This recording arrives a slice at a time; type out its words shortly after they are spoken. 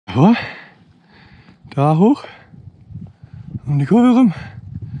So, da hoch, um die Kurve rum,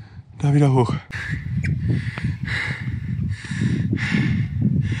 da wieder hoch.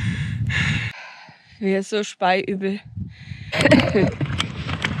 Mir ist so speiübel.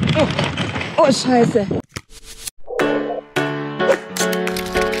 Oh, Scheiße.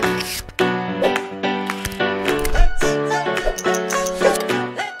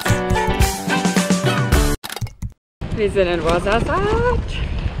 Wir sind in Ouarzazate.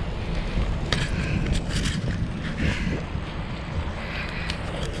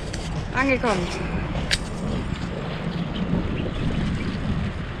 Angekommen.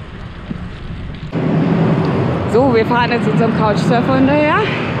 So, wir fahren jetzt unserem Couchsurfer hinterher.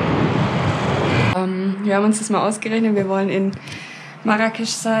 Wir haben uns das mal ausgerechnet. Wir wollen in Marrakesch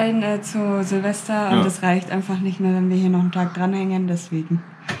sein zu Silvester und das reicht einfach nicht mehr, wenn wir hier noch einen Tag dranhängen. Deswegen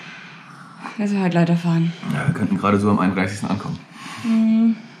müssen wir halt leider fahren. Ja, wir könnten gerade so am 31. ankommen.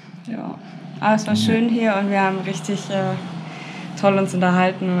 Ja, aber es war schön hier und wir haben richtig toll uns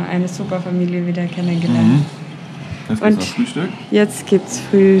unterhalten und eine super Familie wieder kennengelernt. Jetzt gibt's noch Frühstück. Jetzt gibt's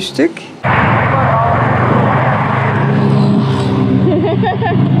Frühstück.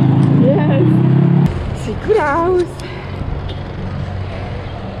 Yes. Sieht gut aus.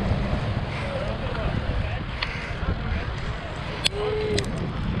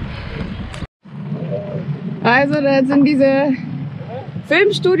 Also das sind diese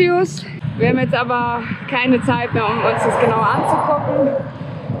Filmstudios. Wir haben jetzt aber keine Zeit mehr, um uns das genau anzugucken.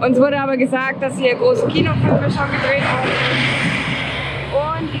 Uns wurde aber gesagt, dass hier große Kinofilme schon gedreht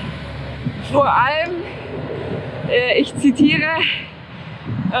wurden. Und vor allem, ich zitiere,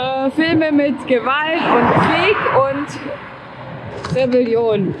 Filme mit Gewalt und Krieg und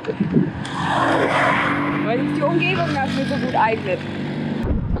Rebellion. Weil sich die Umgebung dafür so gut eignet.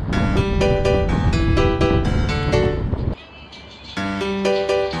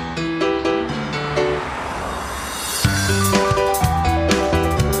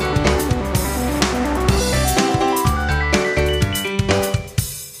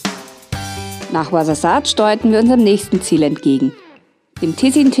 Nach Ouarzazate steuerten wir unserem nächsten Ziel entgegen, dem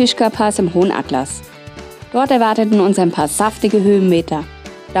Tichka Pass im Hohen Atlas. Dort erwarteten uns ein paar saftige Höhenmeter,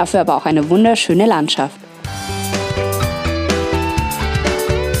 dafür aber auch eine wunderschöne Landschaft.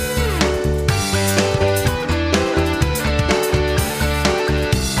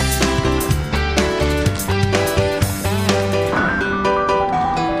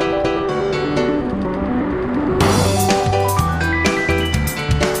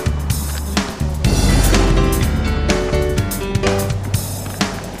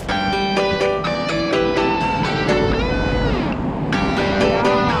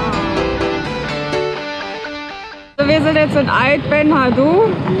 Wir sind jetzt in Aid Ben Haddou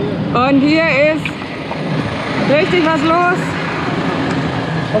und hier ist richtig was los.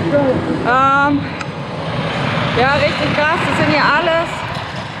 Ja, richtig krass. Das sind hier alles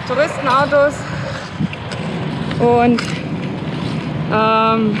Touristenautos und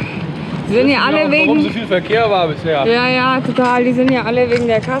die sind hier alle wegen... Warum so viel Verkehr war bisher? Ja, ja, total. Die sind hier alle wegen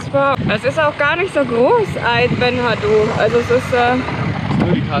der Kasper. Es ist auch gar nicht so groß, Aid Ben Haddou. Also es ist...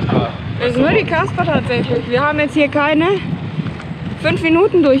 Nur die Kasper. Das ist nur die Kasper tatsächlich. Wir haben jetzt hier keine 5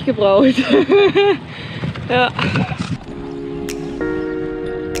 Minuten durchgebraucht. Ja.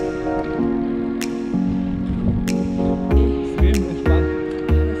 Extrem entspannt.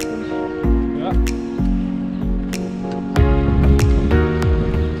 Ja.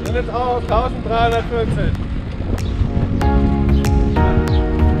 Wir sind jetzt auf 1314.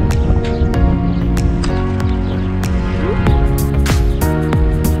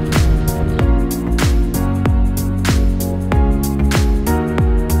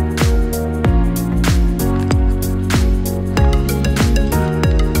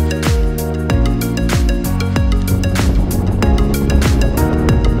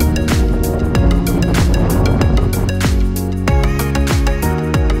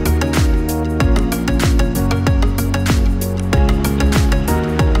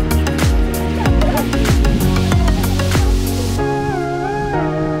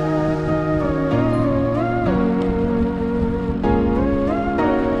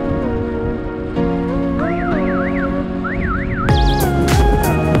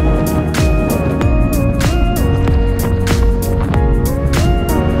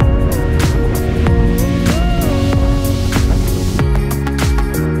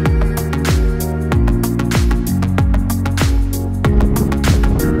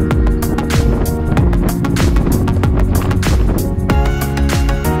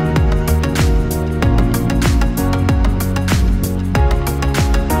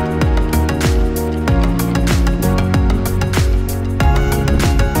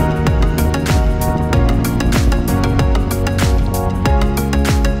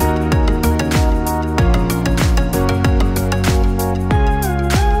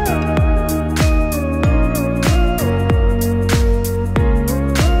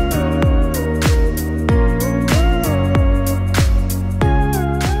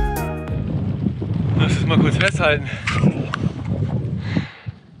 festhalten.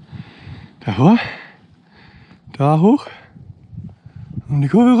 Da hoch. Da hoch. Um die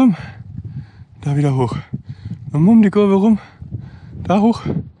Kurve rum. Da wieder hoch. Und um die Kurve rum. Da hoch.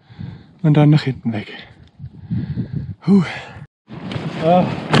 Und dann nach hinten weg. Ah.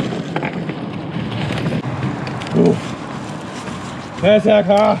 Der ist ja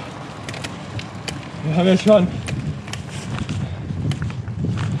klar. Wir haben jetzt schon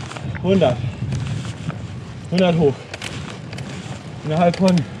 100 hoch. Innerhalb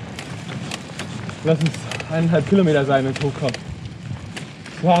von, lass es 1,5 Kilometer sein, wenn es hochkommt.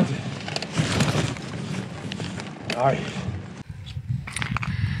 Warte. Nein.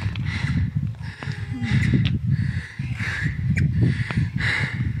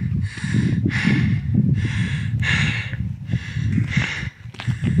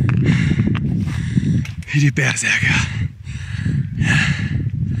 Wie die Berserker. Ja.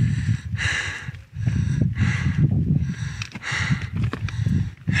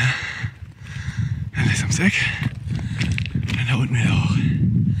 Dann ist ums Eck. Dann da unten wieder hoch.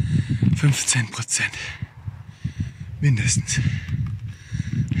 15%. Mindestens.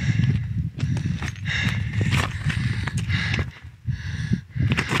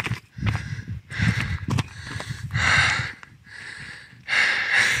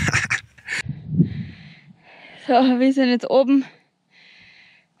 So, wir sind jetzt oben.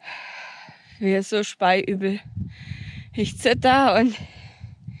 Mir ist so speiübel. Ich zitter und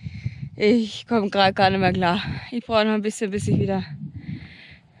ich komme gerade gar nicht mehr klar. Ich brauche noch ein bisschen, bis ich wieder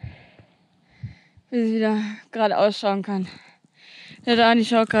gerade ausschauen kann. Der Dani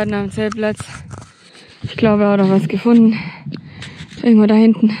schaut gerade nach dem Zeltplatz. Ich glaube, er hat auch was gefunden. Irgendwo da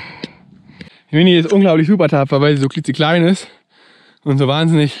hinten. Mini ist unglaublich super tapfer, weil sie so klitzeklein ist und so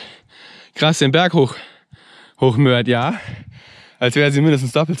wahnsinnig krass den Berg hochmört, ja. Als wäre sie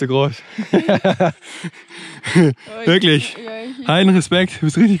mindestens doppelt so groß. Wirklich. Heiden Respekt, du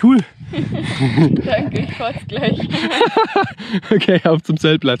bist richtig cool. Danke, ich fahr's gleich. Okay, auf zum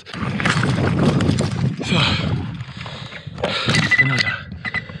Zeltplatz. So. Genau da.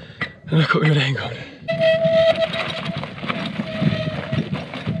 Und dann gucken, wie wir da hinkommen.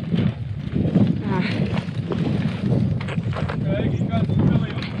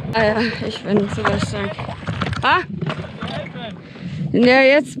 Ah ja, ich bin super stark. Ah? Ja,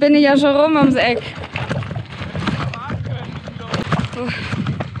 jetzt bin ich ja schon rum ums Eck.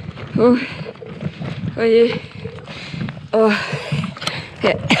 Oh je. Oh.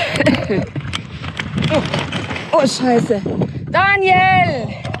 Ja. Oh Scheiße. Daniel!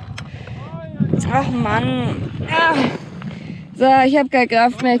 Ach Mann. Ja. So, ich habe keine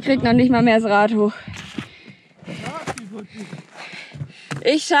Kraft mehr. Ich krieg noch nicht mal mehr das Rad hoch.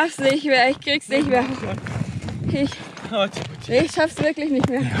 Ich schaff's nicht mehr. Ich krieg's nicht mehr. Ich schaff's wirklich nicht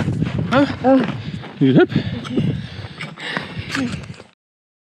mehr. Oh.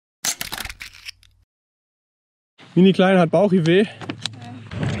 Mini Klein hat Bauchweh.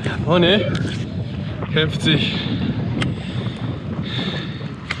 Oh ne, kämpft sich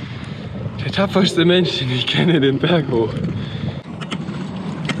der tapferste Mensch, den ich kenne, den Berg hoch.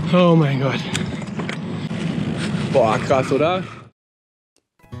 Oh mein Gott. Boah, krass, oder?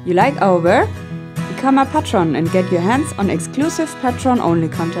 You like our work? Become a patron and get your hands on exclusive patron-only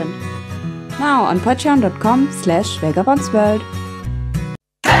content. Now on patreon.com/vagabondsworld.